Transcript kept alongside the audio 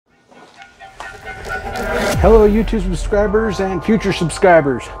Hello YouTube subscribers and future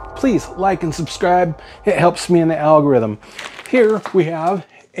subscribers. Please like and subscribe. It helps me in the algorithm. Here we have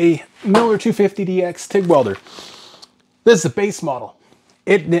a Miller 250DX Tig Welder. This is a base model.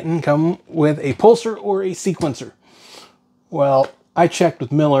 It didn't come with a pulser or a sequencer. Well, I checked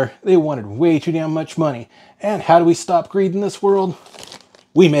with Miller. They wanted way too damn much money. And how do we stop greed in this world?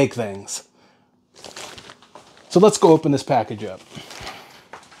 We make things. So let's go open this package up.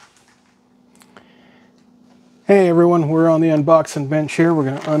 Hey everyone, we're on the unboxing bench here. We're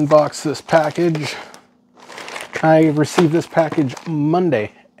going to unbox this package. I received this package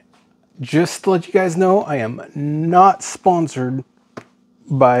Monday. Just to let you guys know, I am not sponsored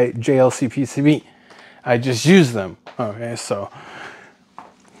by JLC PCB. I just use them. Okay, so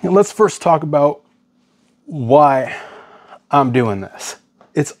let's first talk about why I'm doing this.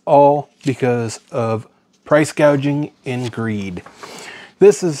 It's all because of price gouging and greed.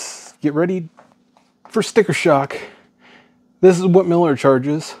 This is, get ready for sticker shock. This is what Miller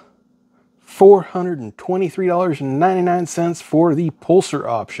charges. $423.99 for the pulser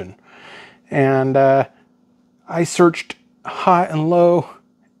option. And I searched high and low,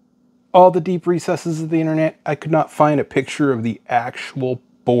 all the deep recesses of the internet. I could not find a picture of the actual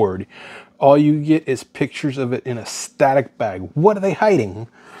board. All you get is pictures of it in a static bag. What are they hiding?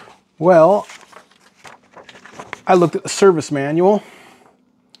 Well, I looked at the service manual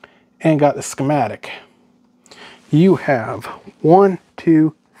and got the schematic. You have 1,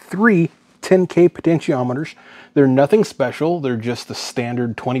 2, 3 10K potentiometers. They're nothing special. They're just the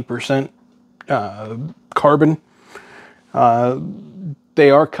standard 20% carbon.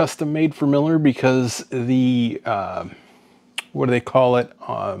 They are custom made for Miller because the, what do they call it?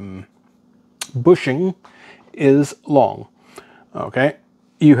 Bushing is long. Okay.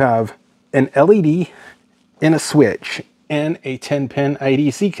 You have an LED and a switch and a 10-pin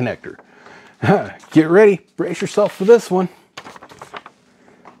IDC connector. Get ready, brace yourself for this one.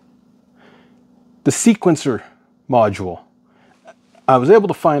 The sequencer module. I was able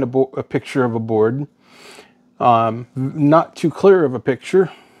to find a picture of a board. Not too clear of a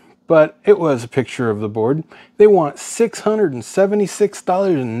picture, but it was a picture of the board. They want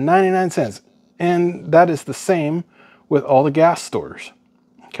 $676.99, and that is the same with all the gas stores.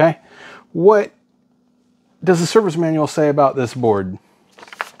 Okay, what does the service manual say about this board?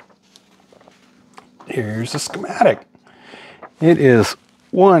 Here's the schematic. It is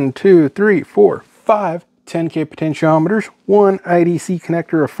 1, 2, 3, 4, 5 10K potentiometers, 1 IDC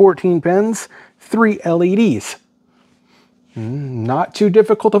connector of 14 pins, 3 LEDs. Not too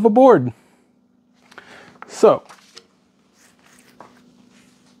difficult of a board. So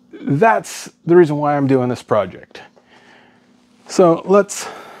that's the reason why I'm doing this project. So let's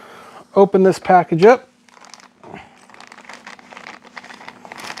open this package up.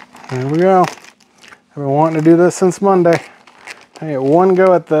 There we go. I've been wanting to do this since Monday. I get one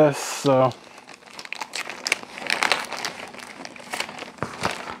go at this, so.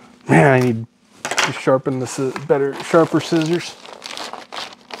 Man, I need to sharpen this sharper scissors.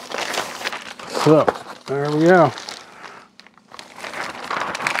 So, there we go.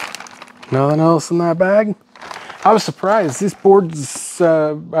 Nothing else in that bag. I was surprised. These boards,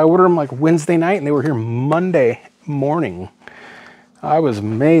 I ordered them like Wednesday night and they were here Monday morning. I was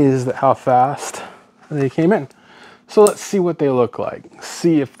amazed at how fast they came in. So let's see what they look like.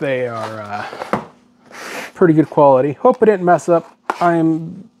 See if they are pretty good quality. Hope I didn't mess up.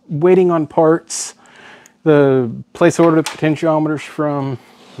 I'm waiting on parts. The place I ordered the potentiometers from,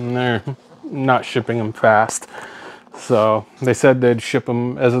 they're not shipping them fast. So they said they'd ship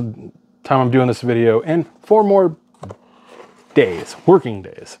them as of the time I'm doing this video in 4 more days, working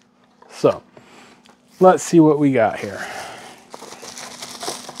days. So let's see what we got here.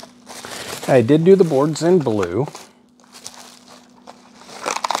 I did do the boards in blue.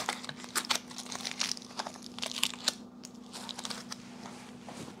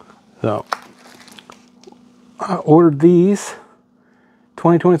 So I ordered these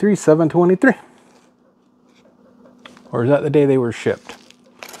 2023 7/23. Or is that the day they were shipped?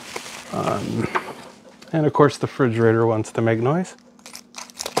 And of course the refrigerator wants to make noise.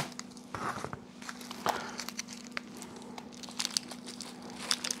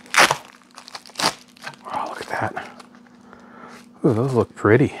 Oh, look at that. Ooh, those look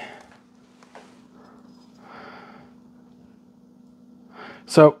pretty.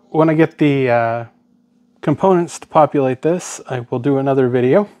 So when I get the components to populate this, I will do another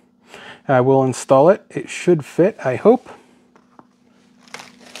video. I will install it. It should fit, I hope.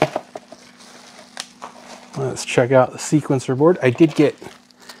 Let's check out the sequencer board. I did get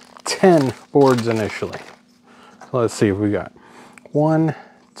 10 boards initially. So let's see if we got 1,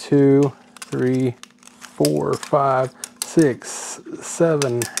 2, 3, 4, 5, 6,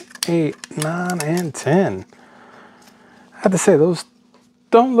 7, 8, 9, and 10. I have to say, those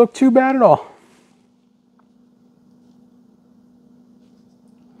don't look too bad at all.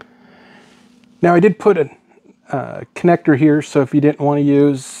 Now I did put a connector here, so if you didn't want to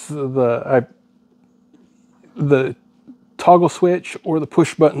use the toggle switch or the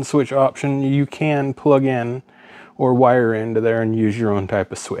push button switch option, you can plug in or wire into there and use your own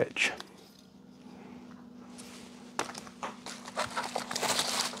type of switch.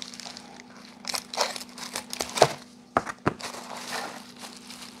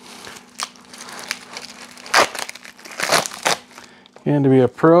 And to be a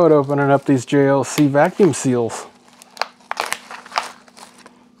pro at opening up these JLC vacuum seals.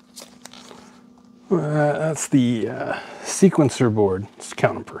 That's the sequencer board. Let's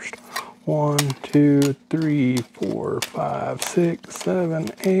count them first. 1, 2, 3, 4, 5, 6, 7,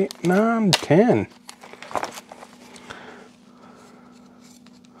 8, 9, 10.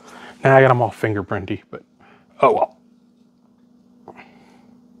 Now I got them all fingerprinty, but oh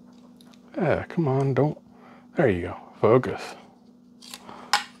well. Come on, don't. There you go. Focus.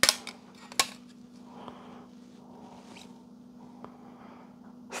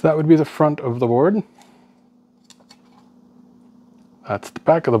 So that would be the front of the board. That's the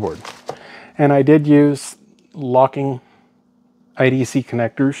back of the board. And I did use locking IDC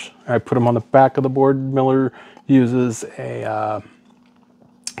connectors. I put them on the back of the board. Miller uses a,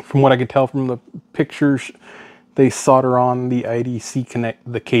 from what I could tell from the pictures, they solder on the IDC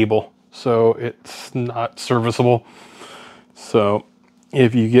the cable, so it's not serviceable. So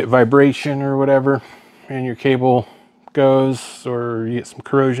if you get vibration or whatever and your cable goes, or you get some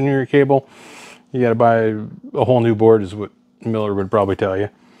corrosion in your cable, you got to buy a whole new board, is what Miller would probably tell you.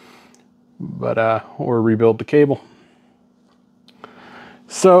 But or rebuild the cable.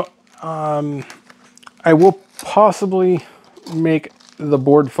 So I will possibly make the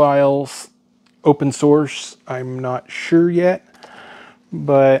board files open source. I'm not sure yet,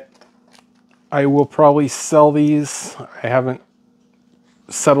 but I will probably sell these. I haven't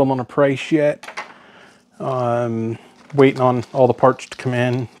settled on a price yet. Waiting on all the parts to come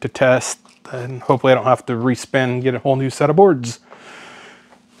in to test, and hopefully I don't have to respend, get a whole new set of boards.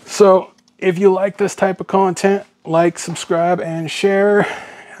 So if you like this type of content, like, subscribe, and share.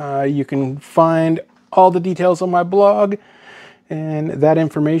 You can find all the details on my blog, and that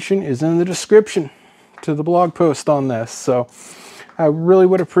information is in the description to the blog post on this. So I really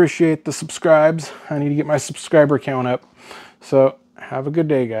would appreciate the subscribes. I need to get my subscriber count up. So have a good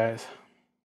day, guys.